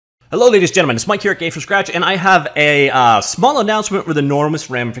Hello, ladies and gentlemen, it's Mike here at Game from Scratch, and I have a small announcement with enormous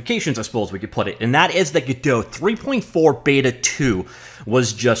ramifications, I suppose we could put it, and that is that Godot 3.4 Beta 2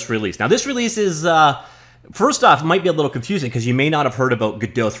 was just released. Now, this release is, first off, it might be a little confusing because you may not have heard about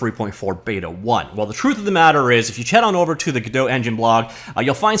Godot 3.4 Beta 1. Well, the truth of the matter is, if you head on over to the Godot engine blog,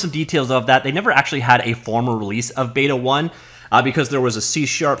 you'll find some details of that. They never actually had a formal release of Beta 1. Because there was a C#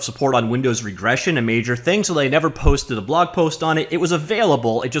 support on Windows regression, a major thing, so they never posted a blog post on it. It was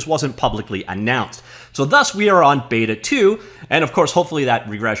available, it just wasn't publicly announced. So thus, we are on Beta 2, and of course, hopefully that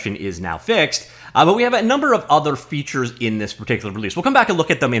regression is now fixed. But we have a number of other features in this particular release. We'll come back and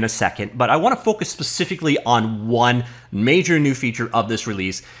look at them in a second, but I want to focus specifically on one major new feature of this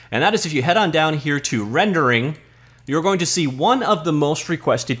release, and that is if you head on down here to Rendering, you're going to see one of the most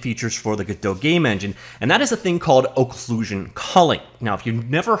requested features for the Godot game engine, and that is a thing called Occlusion Culling. Now, if you've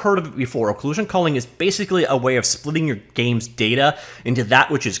never heard of it before, Occlusion Culling is basically a way of splitting your game's data into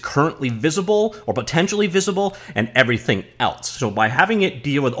that which is currently visible or potentially visible and everything else. So by having it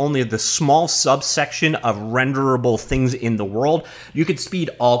deal with only the small subsection of renderable things in the world, you could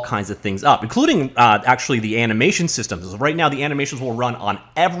speed all kinds of things up, including actually the animation systems. So right now, the animations will run on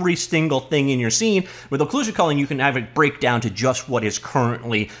every single thing in your scene. With Occlusion Culling, you can have it break down to just what is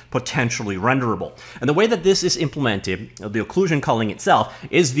currently potentially renderable. And the way that this is implemented, the Occlusion Culling itself,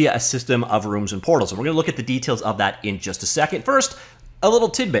 is via a system of rooms and portals. And we're going to look at the details of that in just a second. First, a little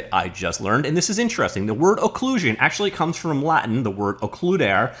tidbit I just learned, and this is interesting. The word occlusion actually comes from Latin, the word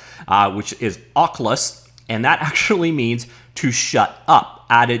occludere, which is oculus, and that actually means to shut up,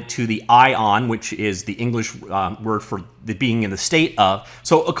 added to the ion, which is the English word for the being in the state of.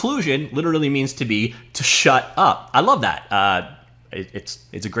 So occlusion literally means to shut up. I love that.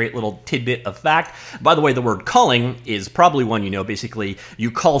 It's a great little tidbit of fact. By the way, the word culling is probably one you know. Basically,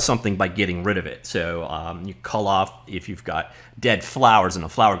 you cull something by getting rid of it. So you cull off, if you've got dead flowers in a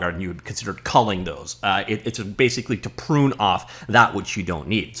flower garden, you would consider culling those. It's basically to prune off that which you don't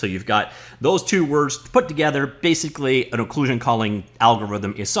need. So you've got those two words put together. Basically, an occlusion culling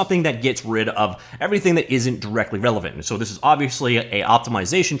algorithm is something that gets rid of everything that isn't directly relevant. And so this is obviously a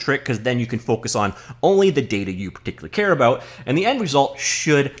optimization trick, because then you can focus on only the data you particularly care about, and the end result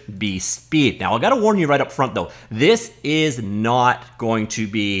should be speed. Now, I got to warn you right up front, though, this is not going to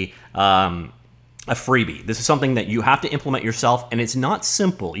be a freebie. This is something that you have to implement yourself, and it's not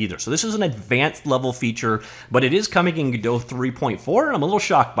simple either. So this is an advanced level feature, but it is coming in Godot 3.4, and I'm a little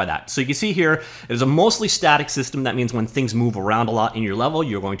shocked by that. So you can see here, it is a mostly static system. That means when things move around a lot in your level,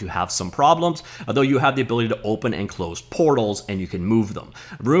 you're going to have some problems, although you have the ability to open and close portals, and you can move them.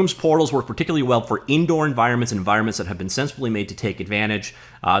 Rooms portals work particularly well for indoor environments, environments that have been sensibly made to take advantage.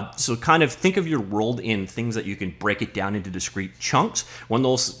 So kind of think of your world in things that you can break it down into discrete chunks. When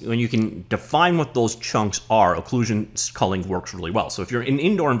you can define what those chunks are, Occlusion Culling works really well. So if you're in an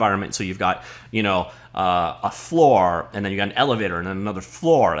indoor environment, so you've got, you know, a floor, and then you got an elevator, and then another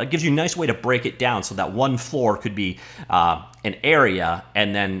floor. That gives you a nice way to break it down, so that one floor could be an area,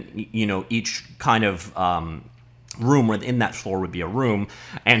 and then, you know, each kind of room within that floor would be a room,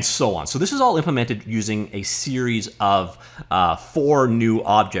 and so on. So this is all implemented using a series of 4 new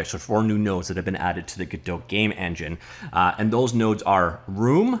objects, or 4 new nodes that have been added to the Godot game engine. And those nodes are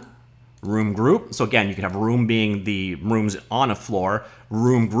room group. So again, you can have room being the rooms on a floor,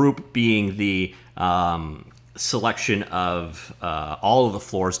 room group being the selection of all of the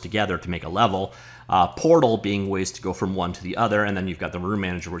floors together to make a level, portal being ways to go from one to the other, and then you've got the room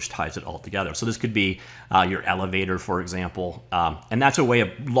manager, which ties it all together. So this could be your elevator, for example, and that's a way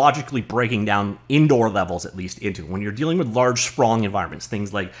of logically breaking down indoor levels, at least, into when you're dealing with large, sprawling environments,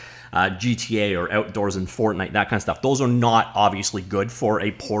 things like GTA or outdoors in Fortnite, that kind of stuff. Those are not obviously good for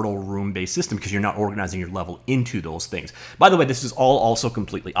a portal room-based system, because you're not organizing your level into those things. By the way, this is all also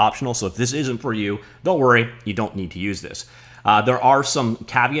completely optional, so if this isn't for you, don't worry, you don't need to use this. There are some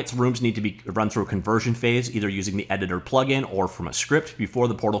caveats. Rooms need to be run through a conversion phase, either using the editor plugin or from a script, before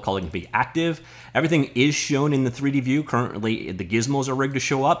the portal culling can be active. Everything is shown in the 3D view. Currently, the gizmos are rigged to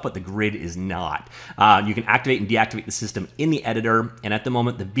show up, but the grid is not. You can activate and deactivate the system in the editor, and at the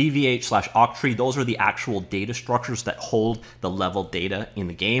moment, the BVH/Octree, those are the actual data structures that hold the level data in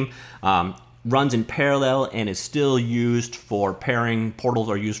the game. Runs in parallel and is still used for pairing. Portals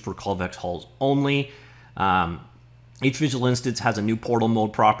are used for convex hulls only. Each visual instance has a new portal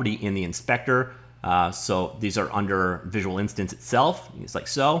mode property in the inspector. So these are under visual instance itself. It's like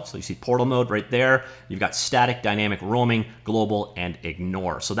so. So you see portal mode right there. You've got static, dynamic, roaming, global, and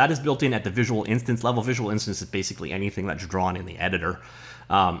ignore. So that is built in at the visual instance level. Visual instance is basically anything that's drawn in the editor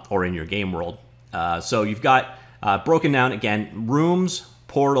or in your game world. So you've got broken down, again, rooms,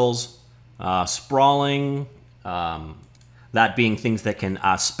 portals, sprawling, That being things that can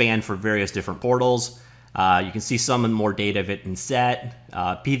span for various different portals. You can see some more data of it in set.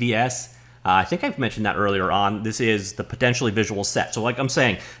 PVS, I think I've mentioned that earlier on. This is the potentially visual set. So like I'm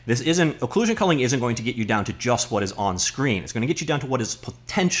saying, Occlusion Culling isn't going to get you down to just what is on screen. It's going to get you down to what is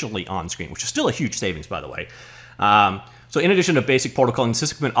potentially on screen, which is still a huge savings, by the way. So in addition to basic portal culling, the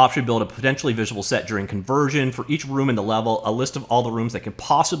system can option build a potentially visual set during conversion. For each room in the level, a list of all the rooms that can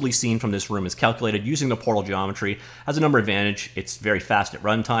possibly be seen from this room is calculated using the portal geometry. Has a number of advantages. It's very fast at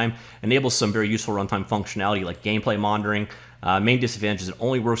runtime, enables some very useful runtime functionality like gameplay monitoring. Main disadvantage is it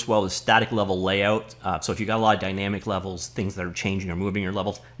only works well with static level layout. So if you got a lot of dynamic levels, things that are changing or moving your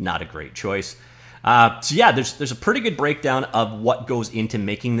levels, not a great choice. So yeah, there's a pretty good breakdown of what goes into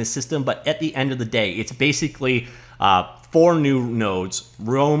making this system, but at the end of the day, it's basically 4 new nodes: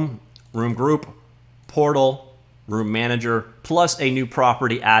 room group, portal, room manager, plus a new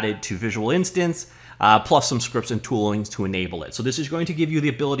property added to visual instance, plus some scripts and toolings to enable it. So this is going to give you the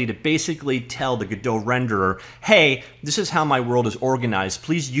ability to basically tell the Godot renderer, hey, this is how my world is organized.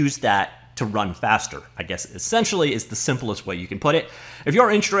 Please use that to run faster, I guess essentially is the simplest way you can put it. If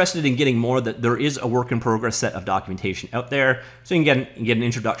you're interested in getting more, there is a work in progress set of documentation out there, so you can get an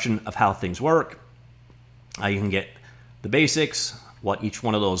introduction of how things work. You can get the basics, what each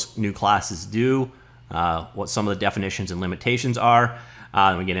one of those new classes do, what some of the definitions and limitations are.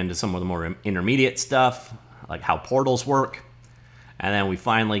 Then we get into some of the more intermediate stuff, like how portals work. And then we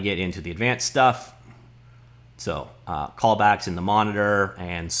finally get into the advanced stuff. So callbacks in the monitor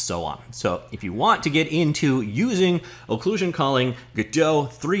and so on. So if you want to get into using Occlusion Culling, Godot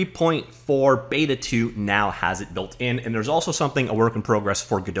 3.4 Beta 2 now has it built in. And there's also something, a work in progress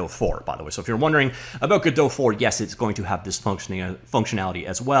for Godot 4, by the way. So if you're wondering about Godot 4, yes, it's going to have this functionality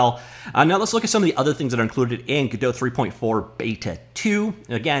as well. Now let's look at some of the other things that are included in Godot 3.4 Beta 2.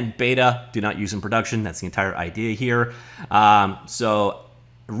 Again, beta, do not use in production. That's the entire idea here.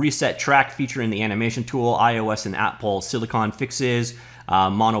 Reset track feature in the animation tool, iOS and Apple Silicon fixes.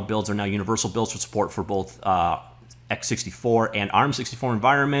 Mono builds are now universal builds for support for both x64 and ARM64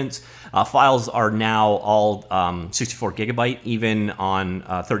 environments. Files are now all 64 gigabyte, even on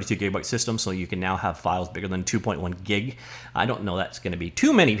 32 gigabyte systems, so you can now have files bigger than 2.1 gig. I don't know that's going to be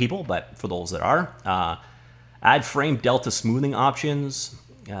too many people, but for those that are. Add frame delta smoothing options.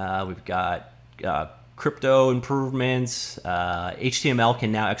 We've got crypto improvements. HTML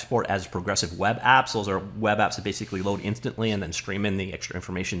can now export as progressive web apps. Those are web apps that basically load instantly and then stream in the extra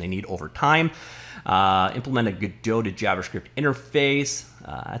information they need over time. Implement a Godot to JavaScript interface.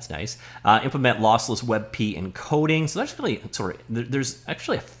 That's nice. Implement lossless WebP encoding. So there's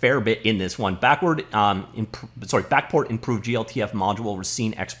actually a fair bit in this one. Backport improved GLTF module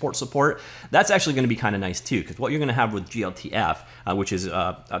Racine export support. That's actually going to be kind of nice too, because what you're going to have with GLTF, which is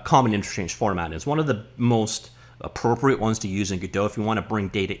a common interchange format, is one of the most appropriate ones to use in Godot. If you want to bring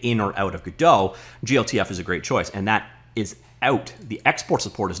data in or out of Godot, GLTF is a great choice, and that is out. The export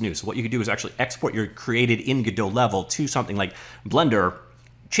support is new. So what you can do is actually export your created in Godot level to something like Blender,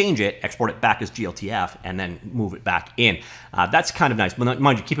 change it, export it back as GLTF, and then move it back in. That's kind of nice. But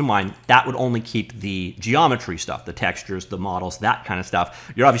mind you, keep in mind, that would only keep the geometry stuff, the textures, the models, that kind of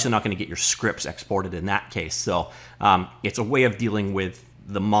stuff. You're obviously not going to get your scripts exported in that case. So it's a way of dealing with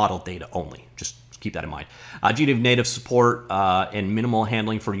the model data only. Just keep that in mind. Native support and minimal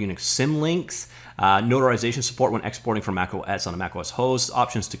handling for Unix symlinks. Notarization support when exporting from macOS on a macOS host.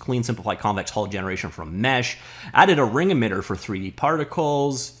 Options to clean, simplify convex hull generation from mesh. Added a ring emitter for 3D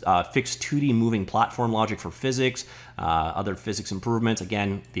particles. Fixed 2D moving platform logic for physics. Other physics improvements.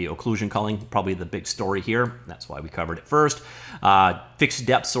 Again, the occlusion culling, probably the big story here. That's why we covered it first. Fixed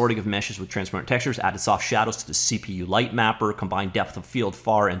depth sorting of meshes with transparent textures. Added soft shadows to the CPU light mapper. Combined depth of field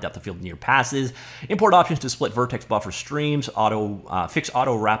far and depth of field near passes. Import options to split vertex buffer streams. Fix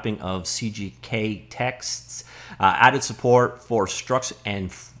auto wrapping of CGK texts. Added support for structs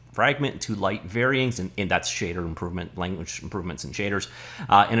and fragment to light varyings, and that's shader improvement, language improvements in shaders,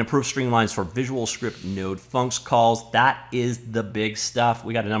 and improved streamlines for visual script node funcs calls. That is the big stuff.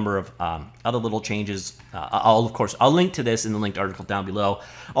 We got a number of other little changes. I'll link to this in the linked article down below.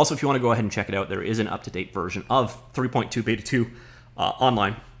 Also, if you want to go ahead and check it out, there is an up-to-date version of 3.2 Beta 2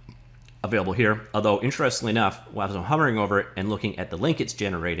 online available here. Although, interestingly enough, as I'm hovering over it and looking at the link it's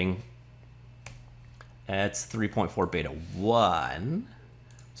generating, it's 3.4 Beta 1.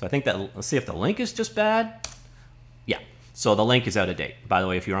 So I think that, let's see if the link is just bad. Yeah, so the link is out of date. By the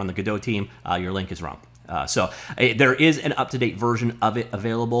way, if you're on the Godot team, your link is wrong. There is an up-to-date version of it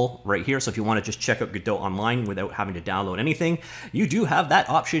available right here. So if you want to just check out Godot online without having to download anything, you do have that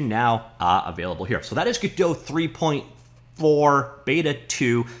option now available here. So that is Godot 3.4 3.4 beta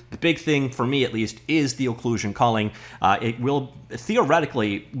 2, the big thing for me at least is the occlusion culling. It will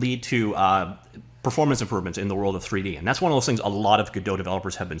theoretically lead to performance improvements in the world of 3D. And that's one of those things a lot of Godot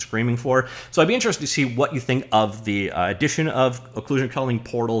developers have been screaming for. So I'd be interested to see what you think of the addition of occlusion culling,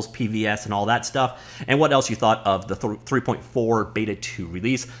 portals, PVS, and all that stuff, and what else you thought of the 3.4 beta 2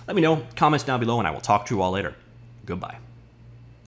 release. Let me know, comments down below, and I will talk to you all later. Goodbye.